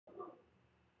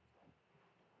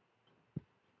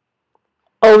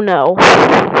Oh no.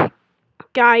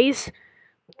 Guys,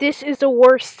 this is the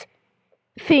worst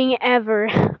thing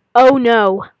ever. Oh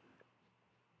no.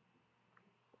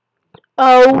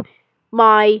 Oh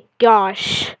my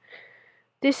gosh.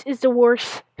 This is the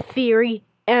worst theory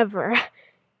ever.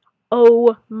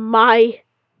 Oh my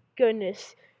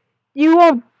goodness. You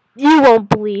won't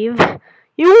believe.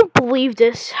 You won't believe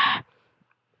this.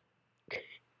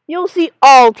 You'll see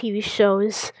all TV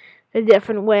shows a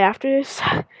different way after this.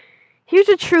 Here's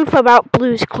the truth about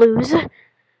Blue's Clues.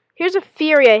 Here's a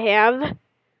theory I have.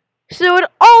 So it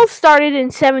all started in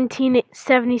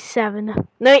 1777.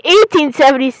 No,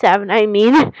 1877, I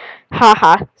mean.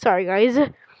 Haha. Sorry, guys.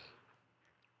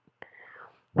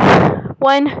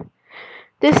 When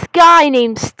this guy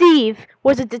named Steve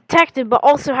was a detective but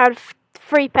also had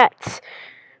three pets.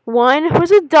 One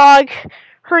was a dog.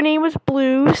 Her name was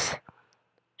Blues.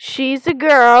 She's a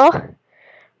girl.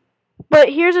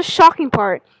 But here's a shocking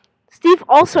part. Steve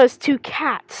also has two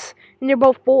cats, and they're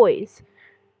both boys.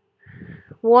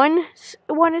 One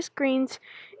is greens,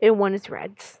 and one is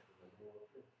reds.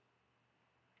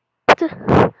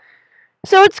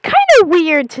 So it's kind of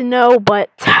weird to know, but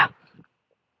Steve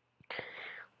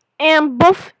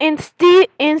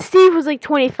was like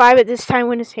 25 at this time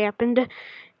when this happened,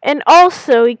 and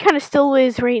also he kind of still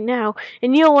is right now,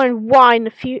 and you'll learn why in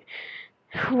the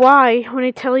why when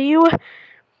I tell you.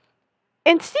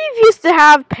 And Steve used to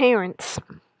have parents.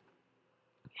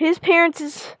 His parents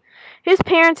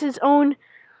own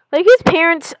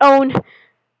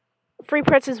three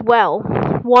pets as well.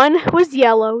 One was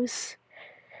Yellow's.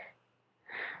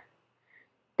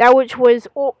 That which was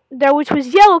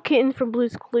Yellow Kitten from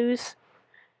Blue's Clues.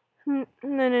 No.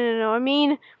 I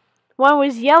mean, one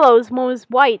was Yellow's, one was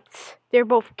White's. They're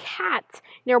both cats.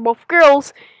 They're both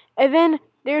girls. And then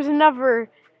there's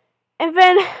another. And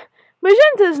then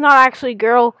Magenta is not actually a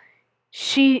girl.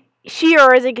 She,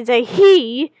 or as I can say,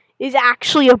 he is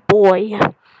actually a boy.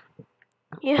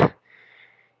 Yeah.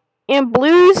 And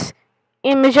Blues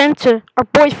and Magenta are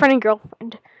boyfriend and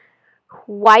girlfriend.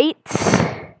 White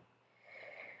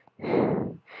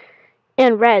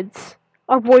and Reds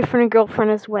are boyfriend and girlfriend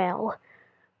as well.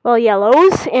 While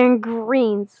Yellows and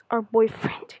Greens are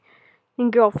boyfriend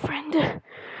and girlfriend.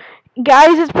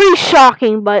 Guys, it's pretty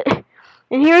shocking, but...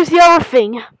 And here's the other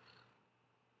thing.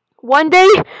 One day,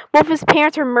 both his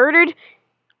parents were murdered,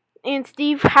 and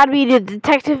Steve had to be the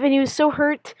detective, and he was so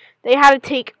hurt, they had to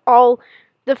take all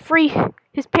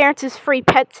his parents' free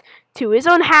pets to his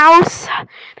own house.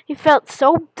 He felt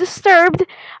so disturbed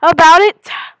about it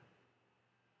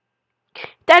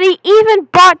that he even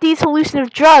bought these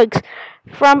hallucinative drugs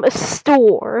from a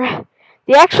store.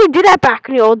 They actually did that back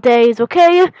in the old days,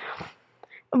 okay?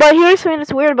 But here's something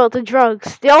that's weird about the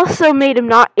drugs. They also made him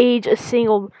not age a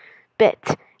single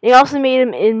bit. They also made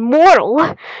him immortal.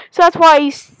 So that's why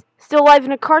he's still alive in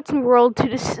the cartoon world to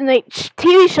this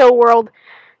TV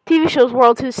show's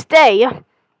world to stay.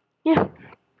 Yeah.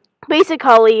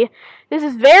 Basically, this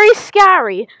is very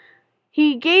scary.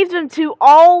 He gave them to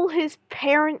all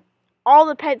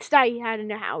the pets that he had in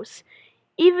the house.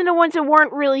 Even the ones that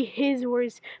weren't really his were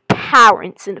his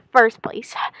parents in the first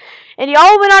place. And they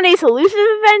all went on these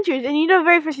hallucinative adventures. And you know the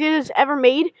very first video that's ever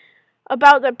made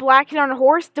about the black kid on a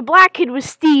horse? The black kid was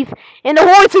Steve, and the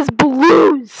horse is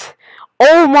Blues.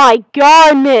 Oh my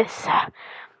goodness.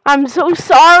 I'm so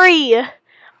sorry. And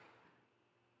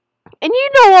you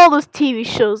know all those TV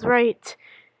shows, right?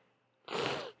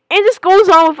 And this goes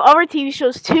on with other TV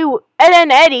shows too. Ed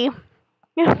and Eddie.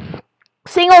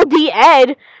 Single D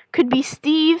Ed could be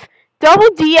Steve.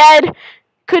 Double D Ed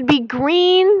could be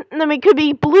Green. Could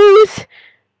be Blues.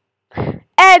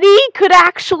 Eddie could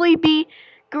actually be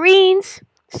Greens.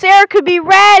 Sarah could be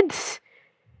Reds.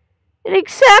 And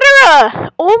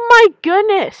etc. Oh my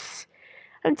goodness.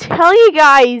 I'm telling you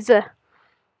guys. For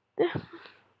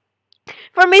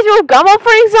Amazing with Gumball,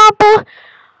 for example,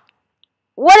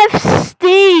 what if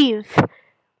Steve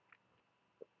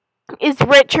is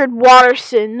Richard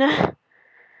Watterson?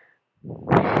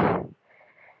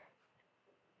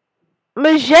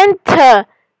 Magenta.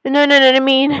 No, I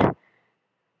mean,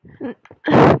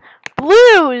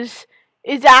 Blues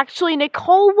is actually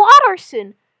Nicole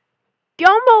Watterson.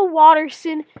 Gumball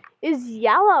Watterson is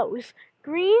Yellows.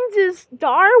 Greens is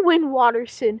Darwin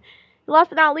Watterson. Last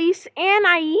but not least,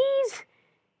 Anais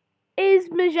is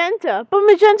Magenta. But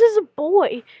Magenta's a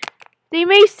boy. They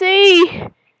may say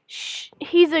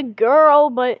he's a girl,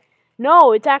 but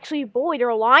no, it's actually a boy.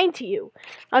 They're lying to you.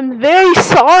 I'm very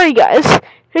sorry, guys.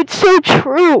 It's so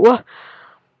true.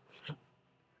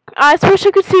 I wish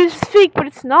I could say this is fake, but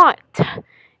it's not.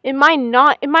 It might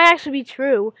not. It might actually be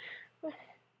true.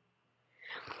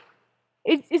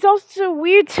 It's it's also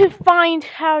weird to find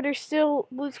how they're still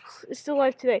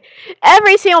alive today.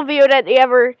 Every single video that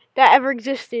ever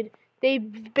existed,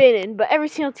 they've been in, but every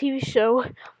single TV show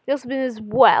they've also been as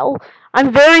well.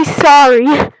 I'm very sorry,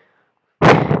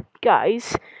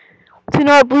 guys. To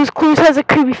know that Blue's Clues has a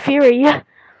creepy theory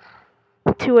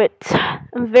to it.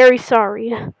 I'm very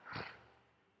sorry.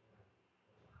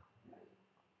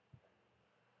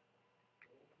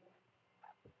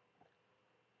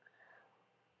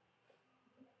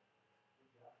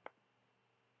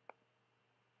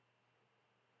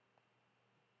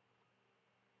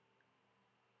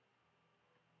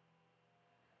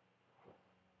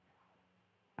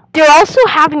 They're also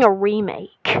having a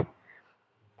remake.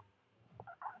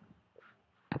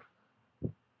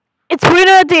 It's weird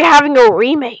that they're having a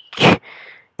remake.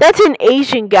 That's an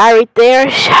Asian guy right there.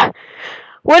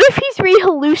 What if he's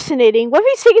re-hallucinating? What if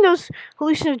he's taking those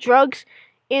hallucinative drugs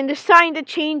and deciding to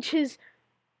change his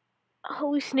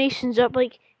hallucinations up?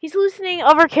 Like, he's hallucinating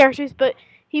other characters, but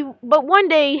one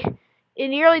day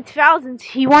in the early 2000s,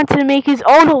 he wanted to make his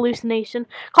own hallucination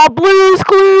called Blue's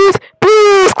Clues,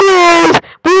 Blue's Clues,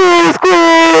 Blue's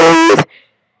Clues,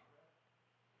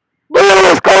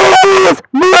 Blue's Clues,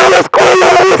 Blue's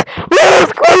Clues,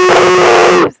 Blue's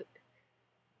Clues.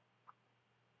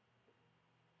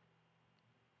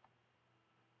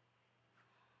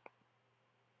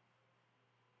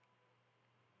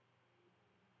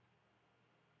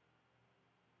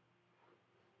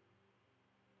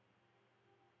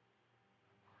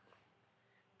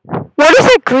 What is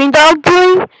that green dog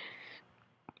doing?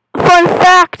 Fun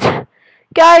fact,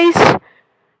 guys,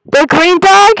 the green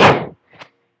dog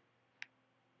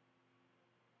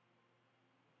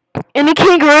and the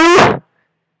kangaroo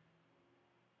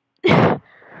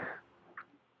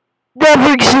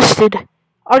never existed.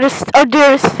 Are just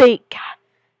fake.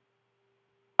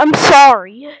 I'm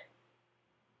sorry.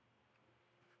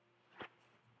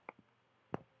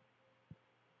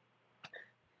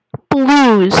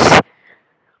 Blues.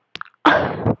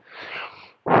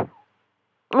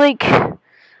 Like,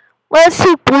 let's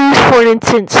take Blues for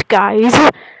instance, guys.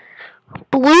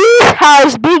 Blues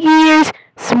has big ears,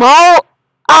 small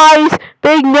eyes,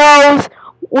 big nose,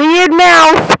 weird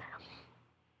mouth,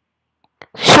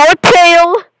 short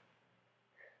tail.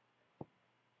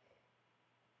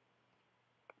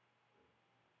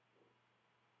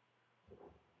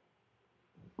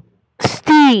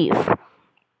 Steve.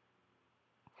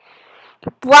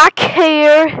 Black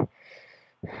hair.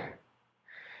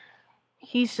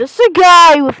 He's just a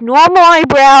guy with normal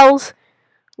eyebrows,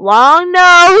 long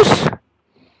nose,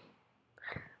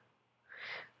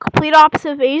 complete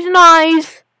opposite of Asian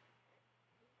eyes.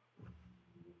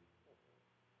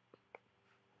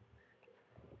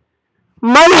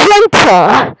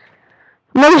 Magenta.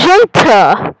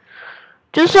 Magenta.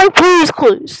 Just like Blue's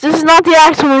Clues. This is not the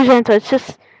actual magenta, it's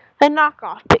just a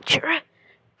knockoff picture.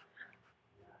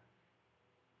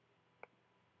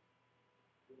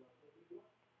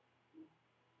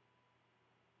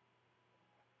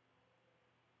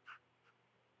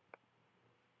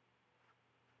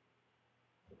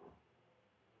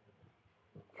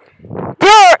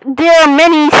 There are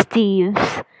many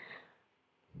Steves.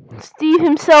 Steve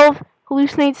himself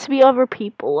hallucinates to be other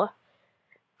people.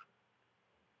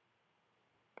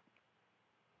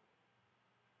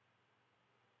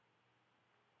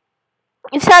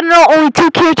 It's sad to know only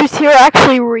two characters here are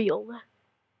actually real.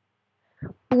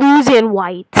 Blues and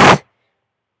whites.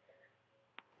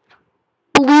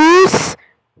 Blues,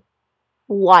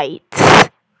 whites.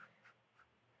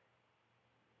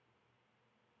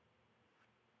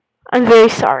 I'm very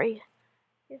sorry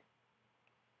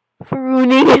for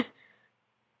ruining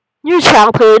your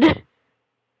childhood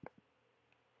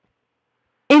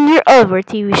and your other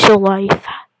TV show life.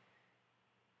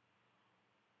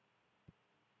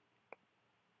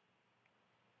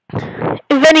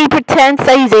 If any pretends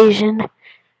that he's Asian.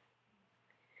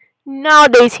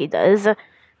 Nowadays he does.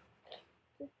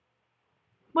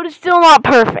 But it's still not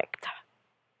perfect.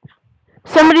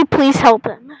 Somebody please help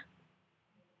him.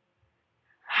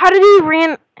 How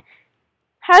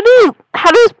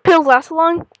does pills last so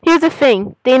long? Here's the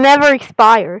thing. They never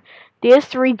expire. They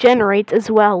just regenerate as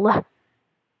well.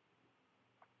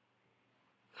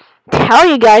 Tell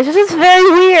you guys, this is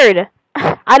very weird.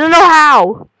 I don't know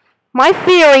how. My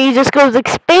theory just goes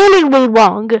expandingly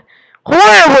long.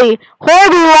 Horribly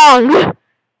long.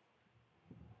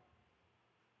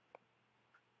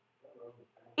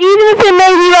 Even if it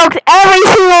may debunk every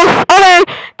single other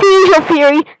TV show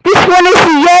theory, this one is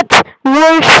yet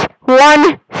worse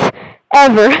one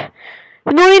ever.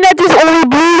 Knowing that there's only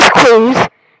Blue's Clues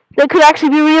that could actually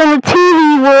be real in the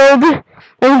TV world,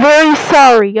 I'm very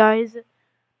sorry, guys.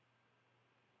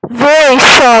 Very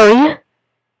sorry.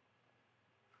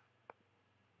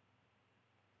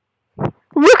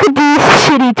 Look at these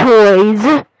shitty toys.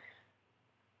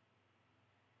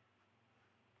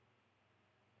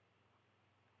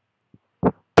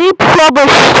 They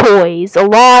publish toys a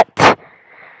lot.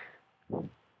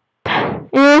 And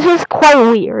it's just quite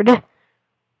weird.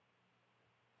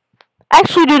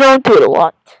 Actually, they don't do it a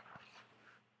lot.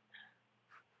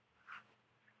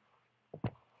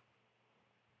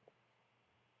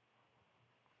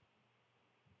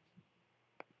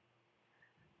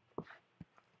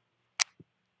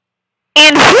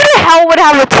 And who the hell would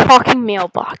have a talking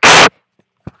mailbox?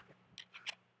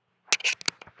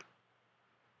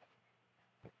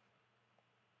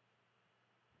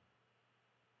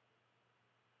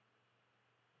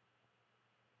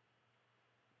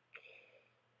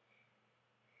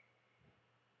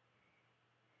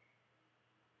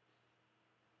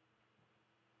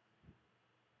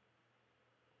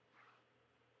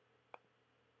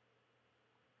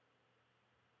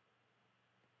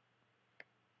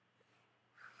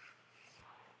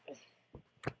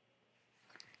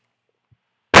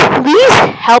 Please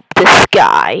help this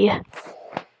guy.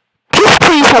 Just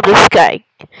please help this guy.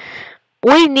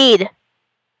 What we need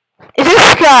is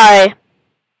this guy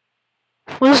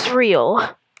was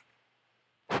real.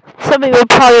 Some people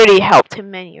probably already helped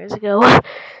him many years ago.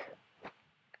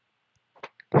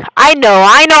 I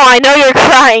know you're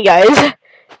crying, guys.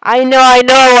 I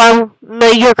know,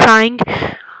 you're crying.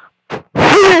 It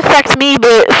doesn't affect me, but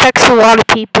it affects a lot of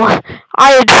people.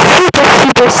 I am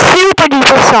super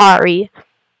duper sorry.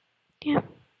 Yeah.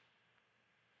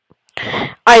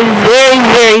 I'm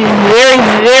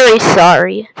very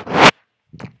sorry.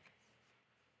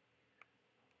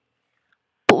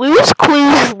 Blue's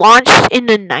Clues launched in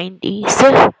the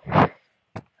 90s.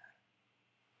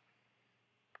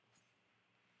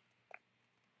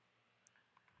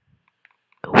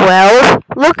 Well,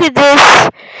 look at this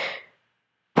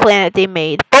planet they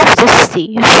made. Both to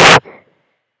Steve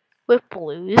with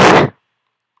Blues.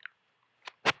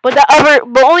 But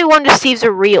only one of the Steves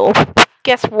are real.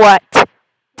 Guess what?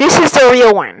 This is the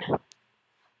real one.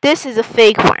 This is a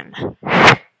fake one.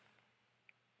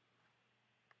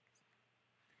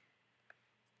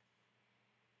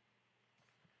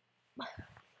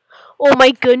 Oh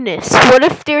my goodness. What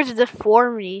if there's a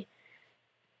deformity?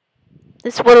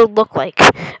 This is what it would look like.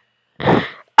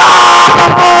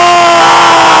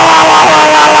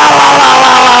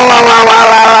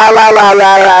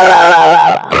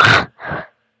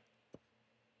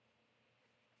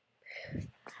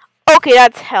 Okay,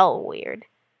 that's hell weird.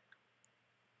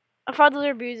 I thought those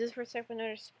were bruises for a second,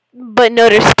 but no,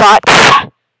 they're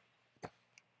spots.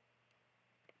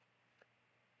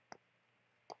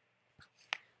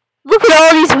 Look at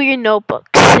all these weird notebooks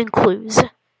and clues.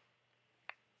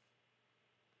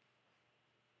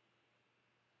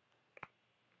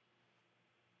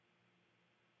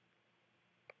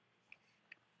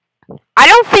 I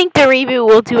don't think the reboot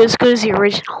will do as good as the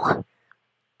original.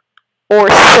 Or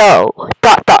so. ...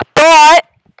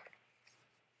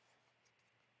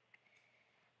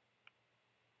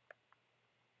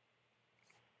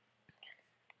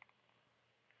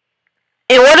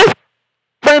 And what if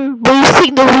when Blue's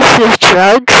taking the hallucinative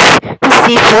drugs,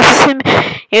 Steve forces him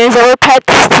and his other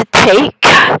pets to take?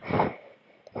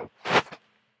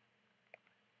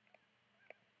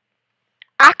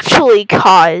 Actually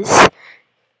cause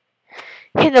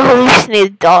him to hallucinate a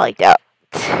dog like that.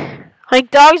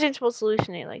 Like, dogs aren't supposed to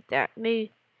hallucinate like that.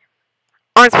 Maybe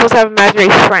aren't supposed to have imaginary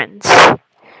friends.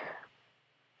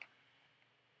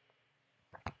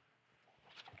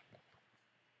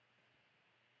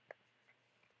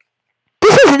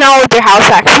 This is not what their house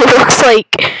actually looks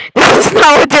like. This is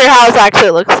not what their house actually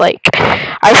looks like.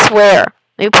 I swear.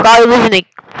 They probably live in a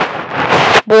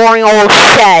boring old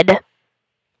shed.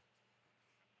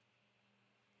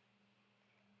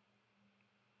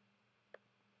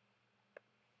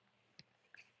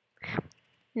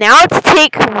 Now let's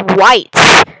take White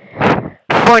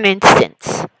for an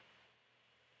instance.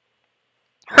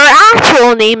 Her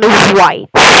actual name is White.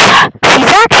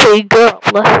 She's actually a girl.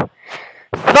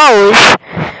 Those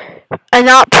are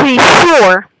not pretty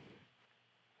sure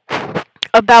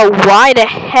about why the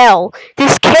hell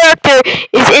this character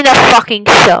is in a fucking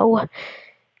show.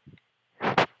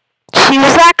 She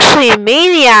was actually a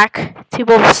maniac to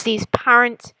both Steve's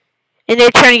parents, and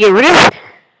they're trying to get rid of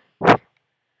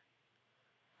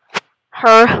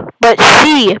her, but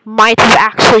she might have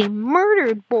actually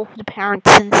murdered both the parents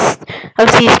of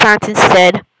Steve's parents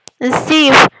instead. And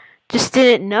Steve just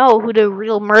didn't know who the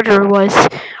real murderer was.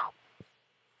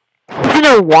 He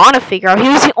didn't want to figure out. He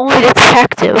was the only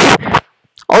detective.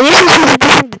 Only since he was a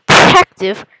different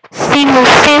detective, Steve will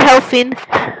stay healthy and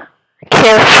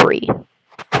carefree.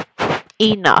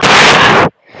 Enough.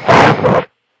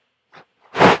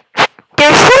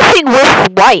 There's something with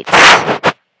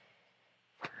Whites.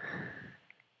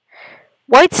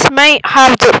 Whites might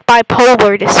have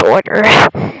bipolar disorder.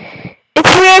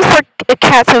 It's rare for a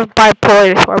cat to have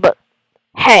bipolar disorder, but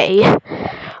hey,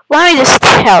 let me just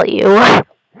tell you,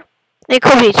 it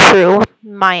could be true.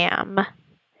 Ma'am.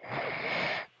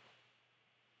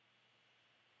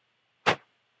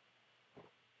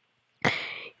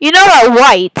 You know that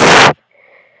Whites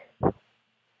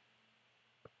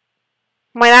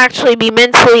might actually be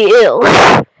mentally ill,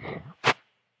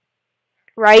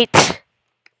 right?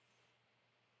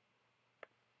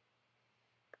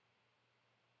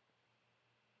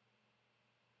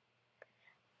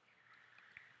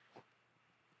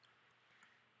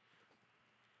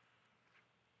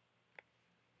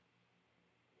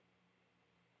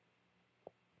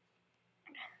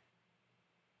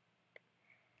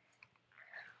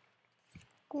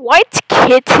 White's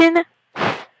kitten,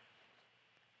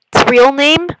 its real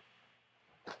name,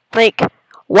 like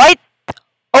White,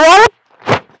 a lot of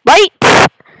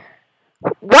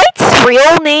White's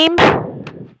real name,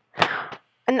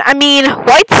 and I mean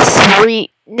White's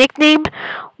nickname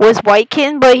was White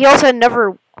Kitten, but he also had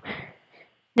another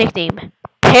nickname,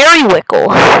 Periwinkle.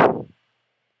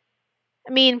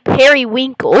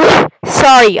 Periwinkle.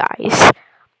 Sorry, guys.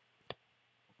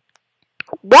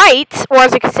 White, or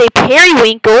as I could say,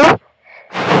 Periwinkle,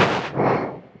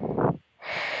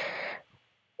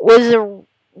 was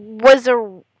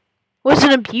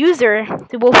an abuser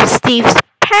to both Steve's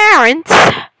parents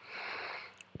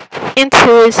and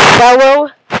to his fellow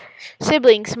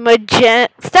siblings,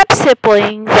 step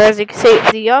siblings, as you could say,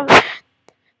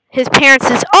 his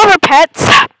parents' other pets,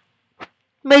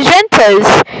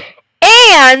 magentas,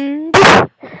 and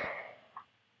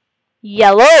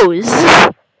yellows.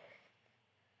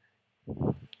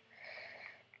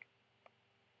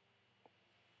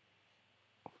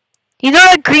 You know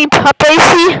that green pup I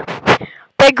see?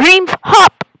 That green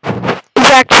pup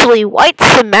is actually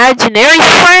White's imaginary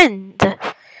friend.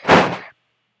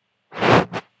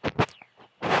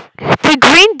 The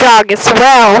green dog as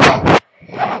well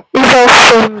is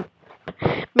also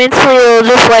mentally ill,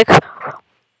 just like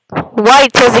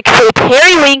White, as it could say,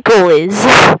 Periwinkle is.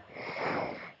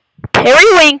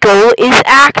 Periwinkle is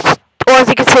or as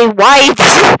I could say, White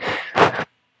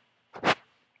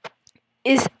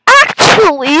is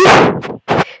actually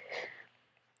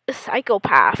a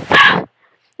psychopath.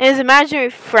 And his imaginary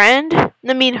friend,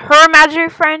 her imaginary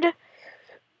friend,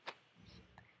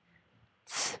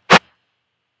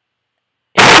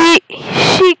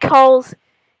 she calls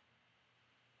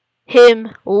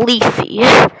him Leafy.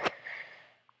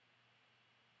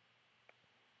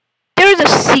 There's a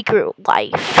secret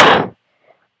life.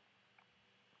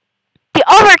 The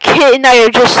other kitten that you're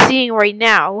just seeing right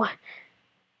now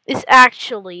is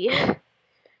actually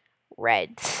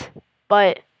red,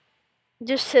 but it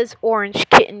just says orange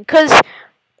kitten because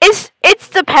it's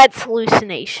the pet's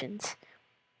hallucinations.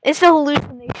 It's the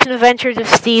hallucination adventures of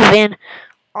Steve and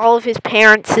all of his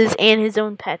parents and his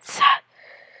own pets.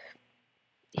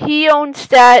 He owns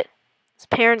that. His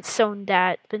parents owned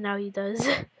that, but now he does.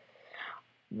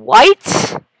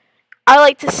 White, I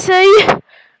like to say,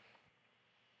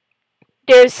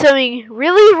 there's something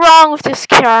really wrong with this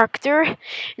character, and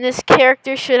this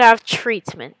character should have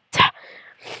treatment.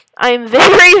 I'm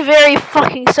very, very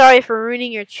fucking sorry for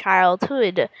ruining your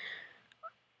childhood.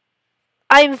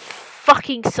 I'm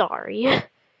fucking sorry.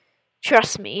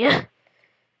 Trust me.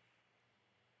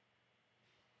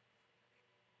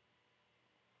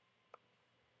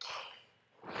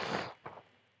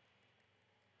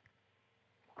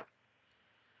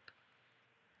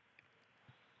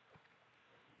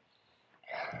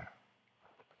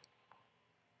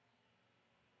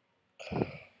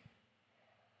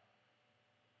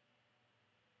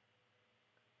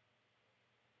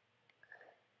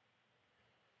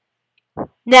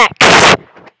 Next,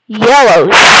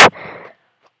 yellows,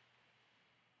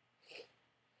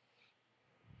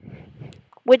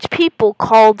 which people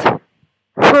called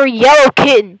her Yellow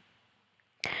Kitten.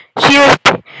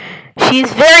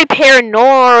 She's very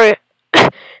paranoid.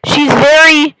 She's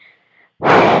very.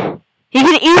 You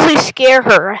can easily scare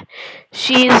her.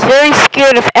 She's very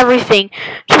scared of everything,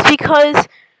 just because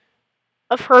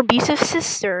of her abusive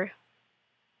sister,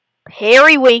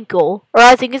 Periwinkle, or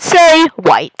as you can say,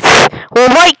 White, or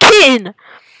White Kitten,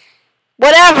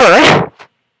 whatever.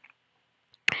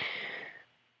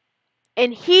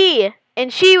 And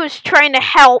she was trying to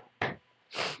help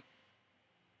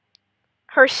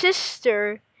her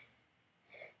sister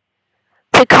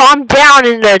to to calm down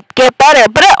and to get better,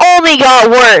 but it only got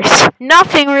worse.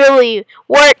 Nothing really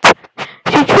worked.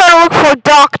 She tried to look for a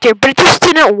doctor, but it just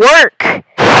didn't work.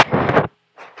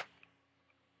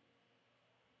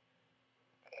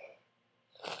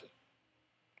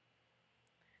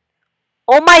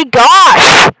 Oh my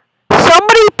gosh!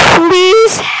 Somebody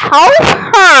please help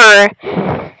her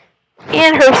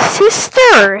and her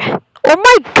sister. Oh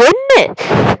my goodness!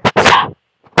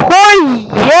 Poor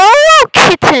yellow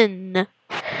kitten.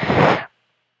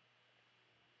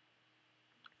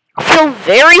 I feel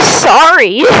very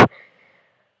sorry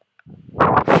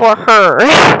for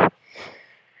her.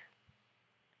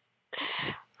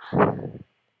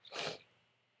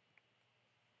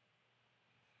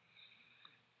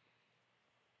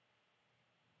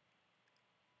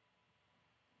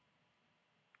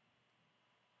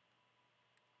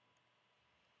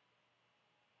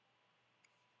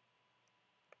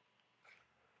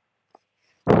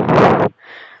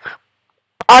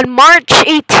 On March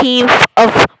 18th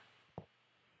of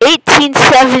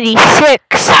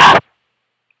 1876,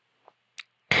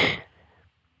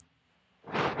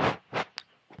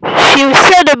 she was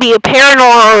said to be a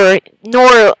paranoid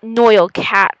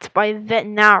cat by a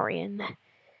veterinarian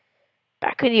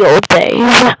back in the old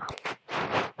days.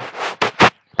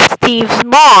 Steve's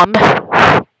mom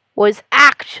was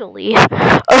actually a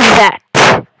vet.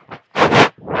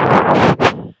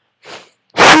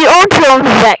 She owned her own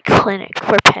vet clinic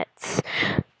for pets.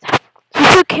 She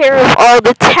took care of all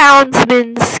the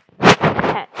townsmen's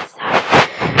pets.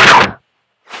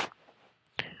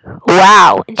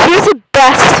 Wow, and she was the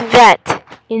best vet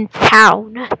in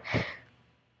town.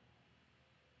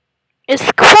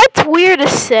 It's quite weird to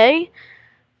say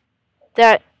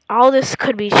that all this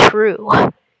could be true.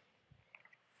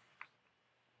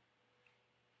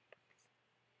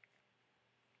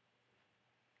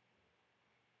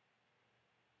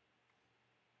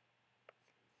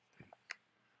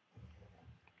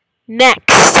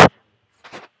 Next,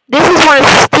 this is one of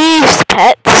Steve's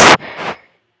pets,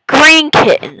 Green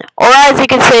Kitten, or as you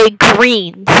can say,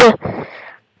 Greens.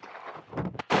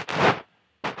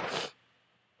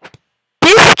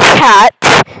 This cat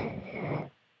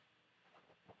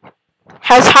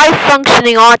has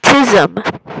high-functioning autism.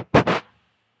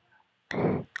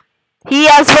 He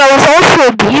as well is also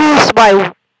abused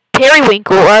by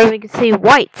Periwinkle, or as you can say,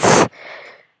 Whites.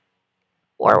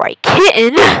 Or White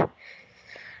Kitten.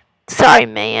 Sorry,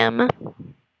 ma'am.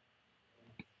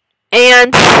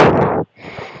 And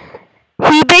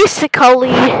he basically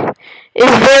is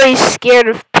very scared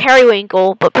of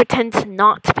Periwinkle, but pretends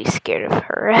not to be scared of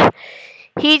her.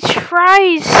 He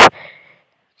tries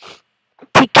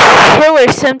to kill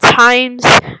her sometimes,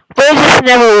 but it just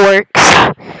never works.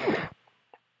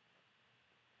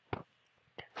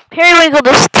 Periwinkle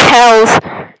just tells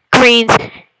Greens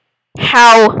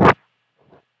how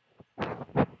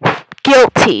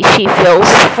guilty she feels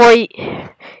for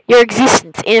your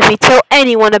existence, and if you tell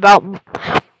anyone about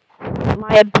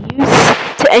my abuse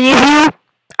to any of you,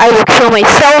 I will kill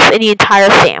myself and the entire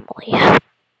family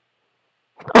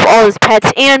of all his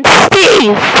pets and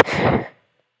Steve.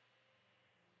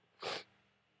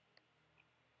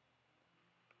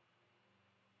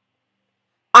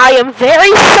 I am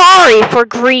very sorry for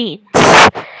Greens.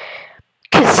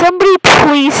 Can somebody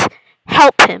please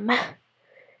help him?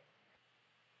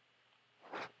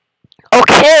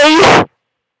 Okay.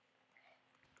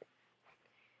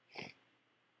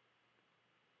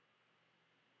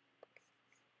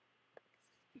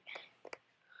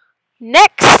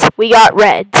 Next, we got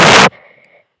Reds.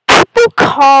 People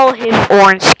call him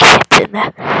Orange Kitten,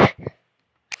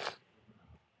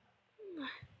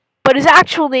 but his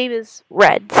actual name is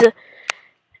Reds,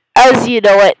 as you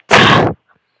know it. A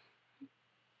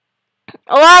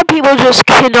lot of people just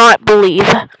cannot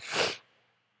believe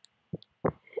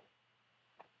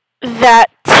that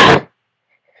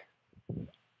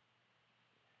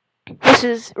this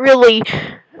is really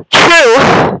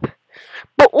true.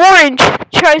 But Orange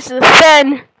tries to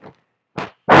defend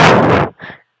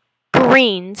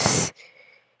Greens,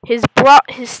 his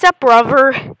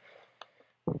stepbrother,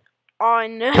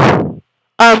 on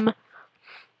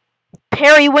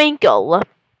Periwinkle's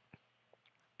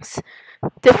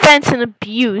defense and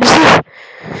abuse.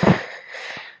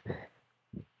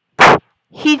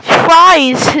 He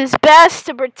tries his best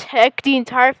to protect the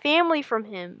entire family from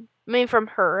him. From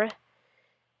her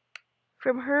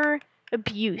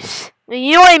abuse. And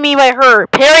you know what I mean by her.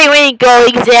 Periwinkle,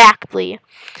 exactly.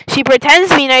 She pretends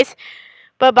to be nice,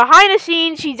 but behind the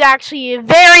scenes, she's actually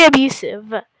very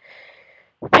abusive.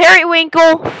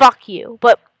 Periwinkle, fuck you.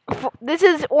 But this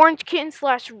is Orange Kitten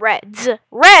 / Reds.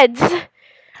 Reds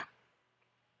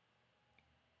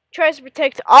tries to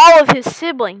protect all of his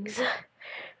siblings.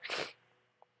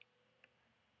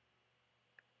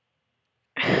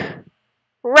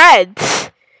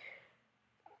 Reds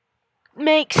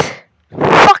makes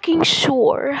fucking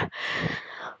sure,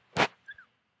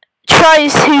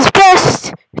 tries his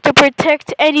best to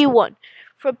protect anyone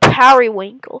from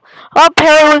Periwinkle.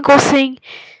 Periwinkle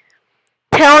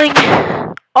telling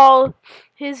all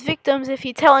his victims, if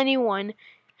you tell anyone,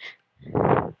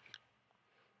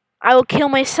 I will kill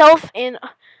myself and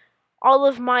all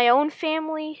of my own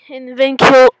family, and then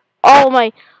kill all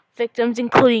my victims,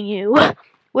 including you,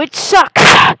 which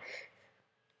sucks.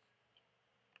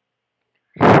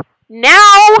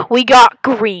 Now we got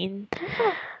Green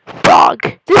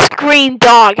Dog. This Green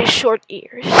Dog has short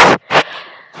ears.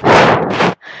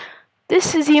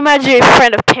 This is the imaginary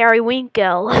friend of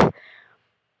Periwinkle.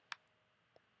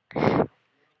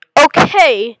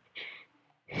 Okay.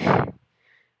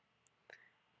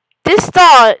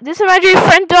 This imaginary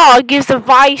friend dog gives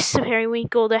advice to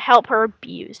Periwinkle to help her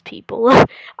abuse people.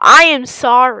 I am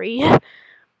sorry.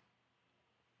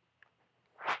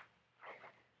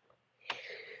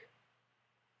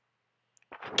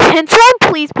 Can someone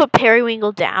please put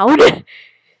Periwinkle down?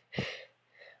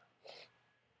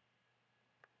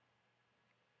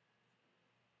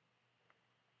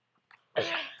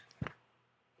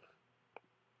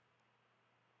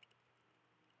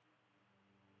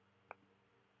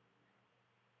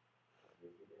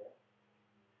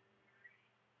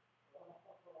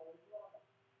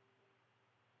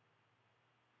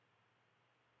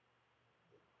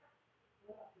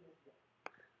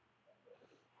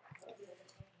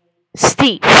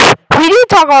 Steve. We need to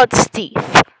talk about Steve.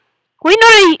 We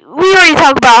already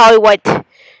talked about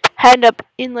how he ended up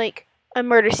in like a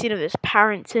murder scene of his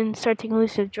parents and started taking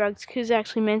hallucinative drugs because it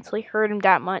actually mentally hurt him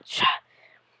that much.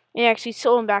 And he actually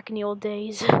sold him back in the old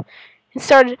days. And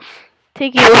started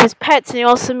taking it with his pets, and he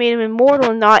also made him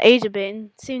immortal and not age a bit.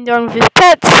 And same done with his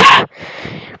pets.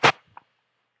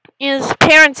 And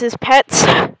his pets,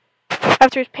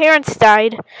 after his parents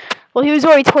died, well, he was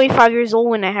already 25 years old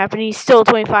when that happened. He's still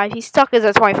 25. He's stuck as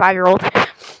a 25-year-old.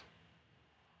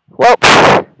 Well,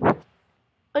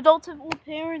 adults have old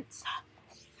parents.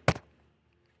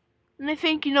 And I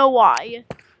think you know why.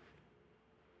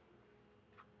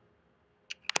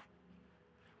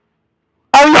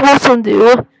 I was supposed to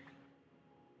do.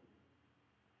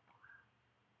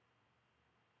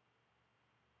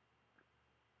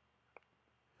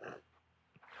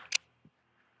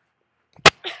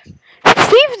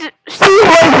 Steve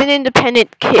was an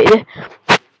independent kid.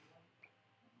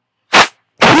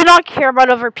 He did not care about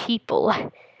other people.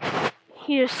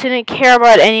 He just didn't care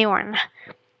about anyone.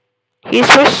 He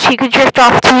just wished he could drift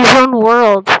off to his own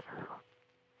world.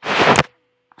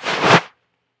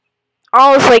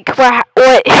 I was like,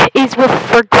 what is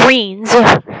for Greens?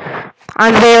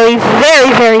 I'm very,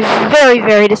 very, very, very,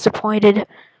 very disappointed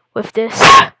with this.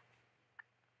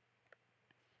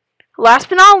 Last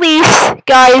but not least,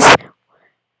 guys,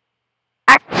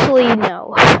 actually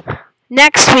no.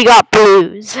 Next we got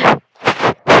Blues.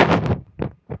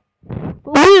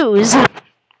 Blues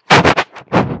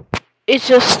is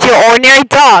just your ordinary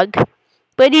dog,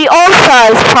 but he also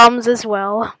has problems as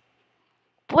well.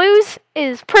 Blues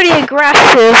is pretty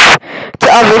aggressive to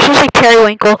others, just like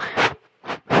Periwinkle.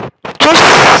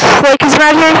 Just like his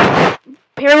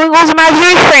Periwinkle's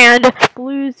imaginary friend,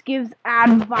 Blues gives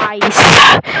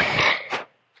advice.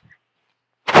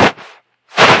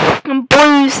 And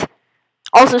Blues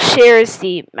also shares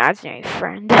the imaginary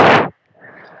friend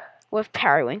with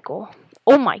Periwinkle.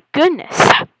 Oh my goodness.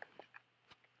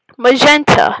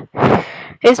 Magenta,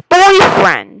 his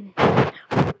boyfriend.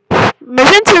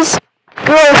 Magenta's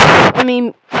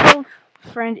girlfriend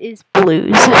is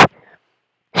Blues.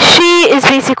 She is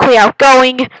basically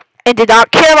outgoing and did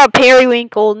not care about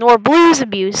Periwinkle nor Blues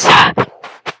abuse.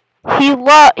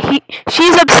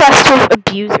 She's obsessed with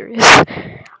abusers.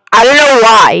 I don't know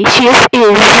why. She just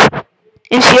is.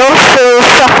 And she also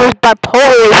suffers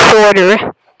bipolar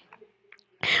disorder,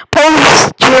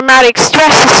 post-traumatic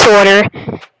stress disorder,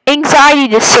 anxiety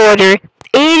disorder,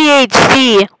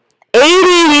 ADHD,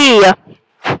 ADD,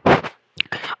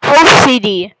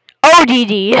 OCD,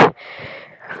 ODD,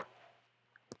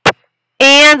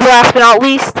 and last but not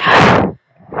least,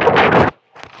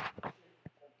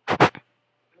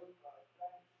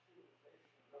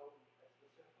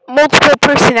 multiple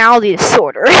personality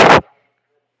disorder.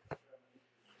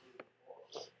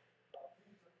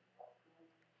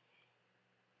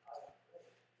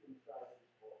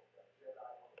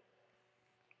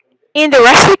 And the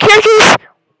rest of the characters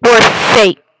were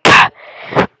fake.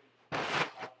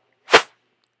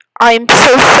 I'm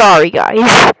so sorry,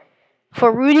 guys,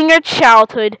 for ruining your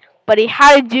childhood, but he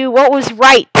had to do what was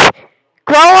right.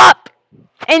 Grow up!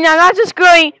 And I'm not just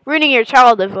ruining your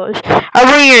childhood, folks. I'm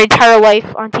ruining your entire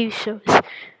life on TV shows.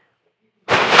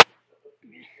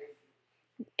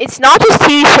 It's not just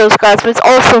TV shows, guys, but it's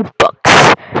also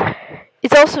books.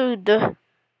 It's also the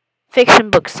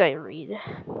fiction books I read.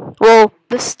 Well,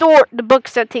 the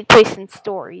books that take place in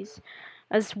stories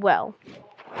as well.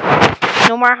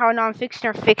 No matter how non-fiction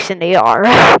or fiction they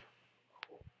are.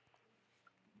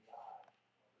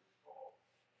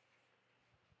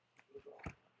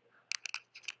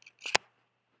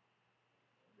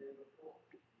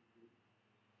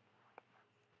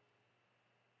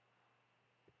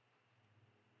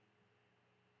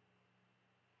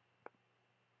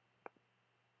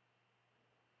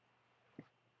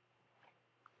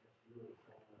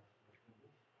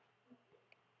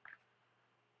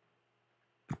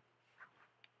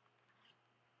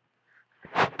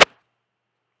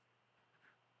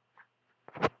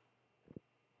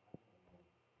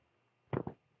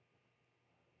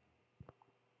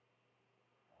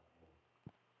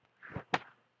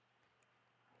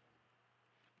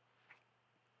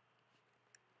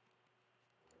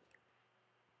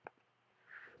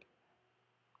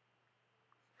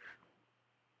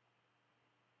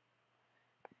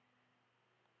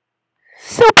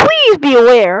 So please be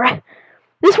aware.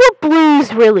 This is what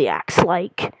Blues really acts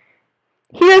like.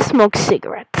 He does smoke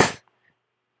cigarettes.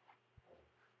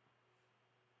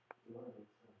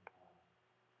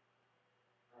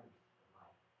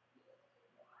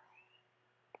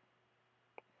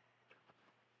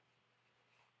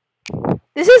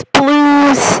 This is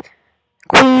Blues'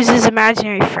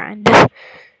 imaginary friend.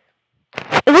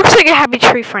 It looks like a Happy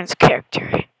Tree Friends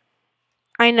character.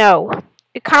 I know.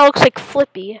 It kind of looks like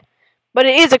Flippy, but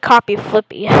it is a copy of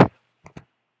Flippy.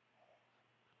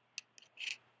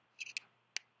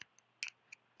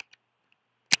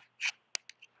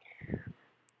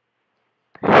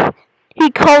 He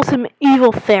calls him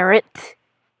Evil Ferret.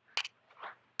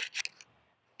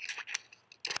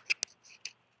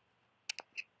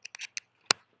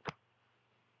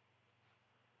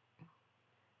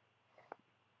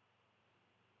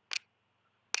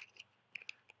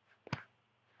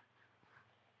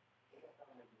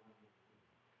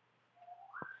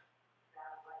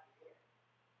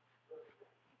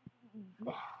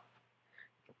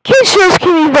 Kid shows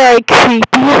can be very creepy.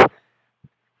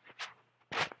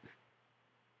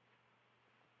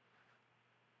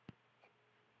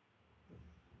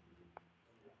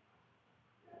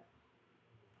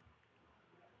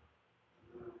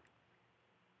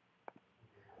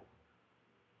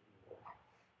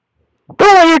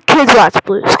 Don't let your kids watch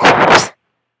Blue's Clues.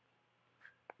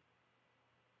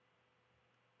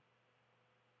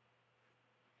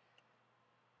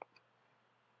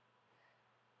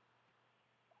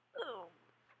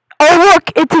 Oh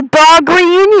look, it's a dog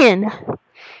reunion.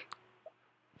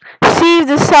 Steve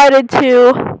decided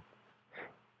to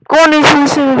go on into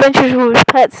some adventures with his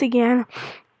pets again.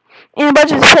 And a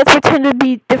bunch of his pets pretend to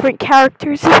be different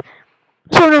characters.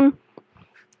 Sort of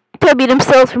to be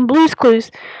themselves from Blue's Clues.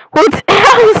 What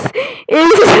else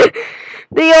is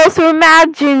they also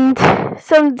imagined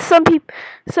some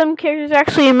characters are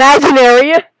actually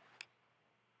imaginary.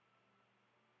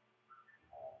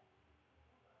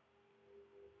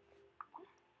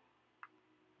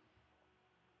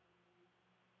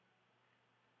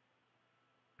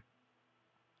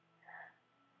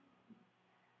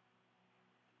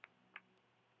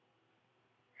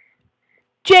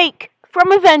 Jake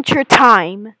from Adventure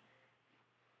Time.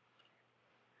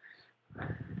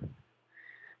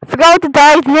 I forgot what the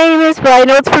dog's name is, but I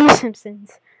know it's from The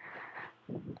Simpsons.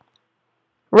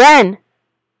 Ren.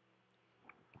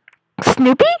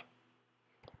 Snoopy?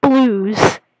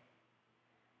 Blues.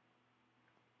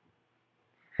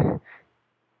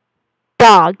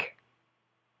 Dog.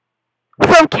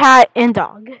 From Cat and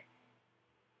Dog.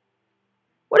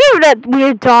 Whatever that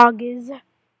weird dog is.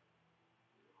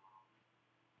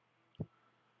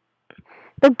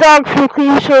 The dog from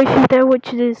Clean Shore, if you know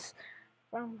which it is.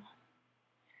 From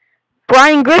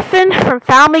Brian Griffin from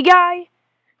Family Guy.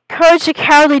 Courage the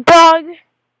Cowardly Dog.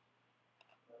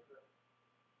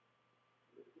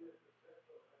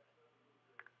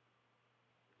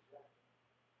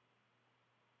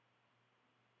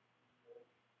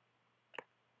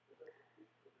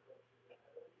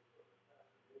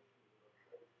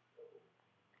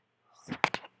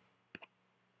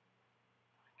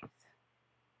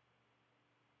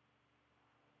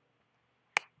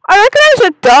 I recognize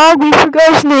a dog, we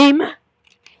forgot his name.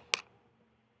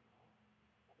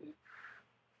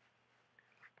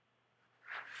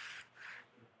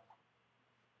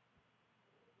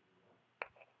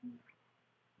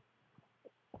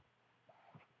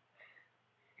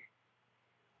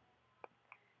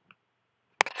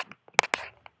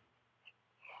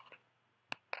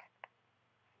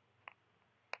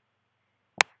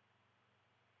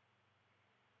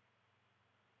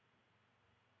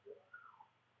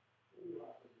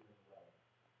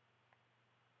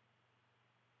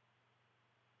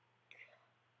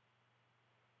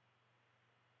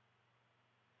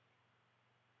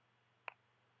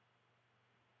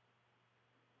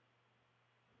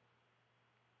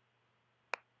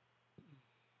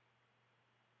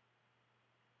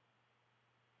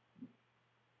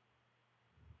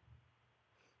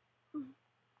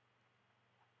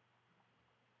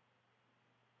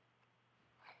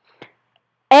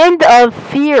 end of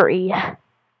Fury. I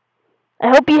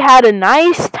hope you had a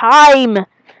nice time,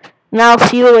 and I'll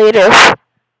see you later.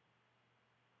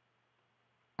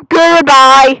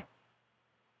 Goodbye.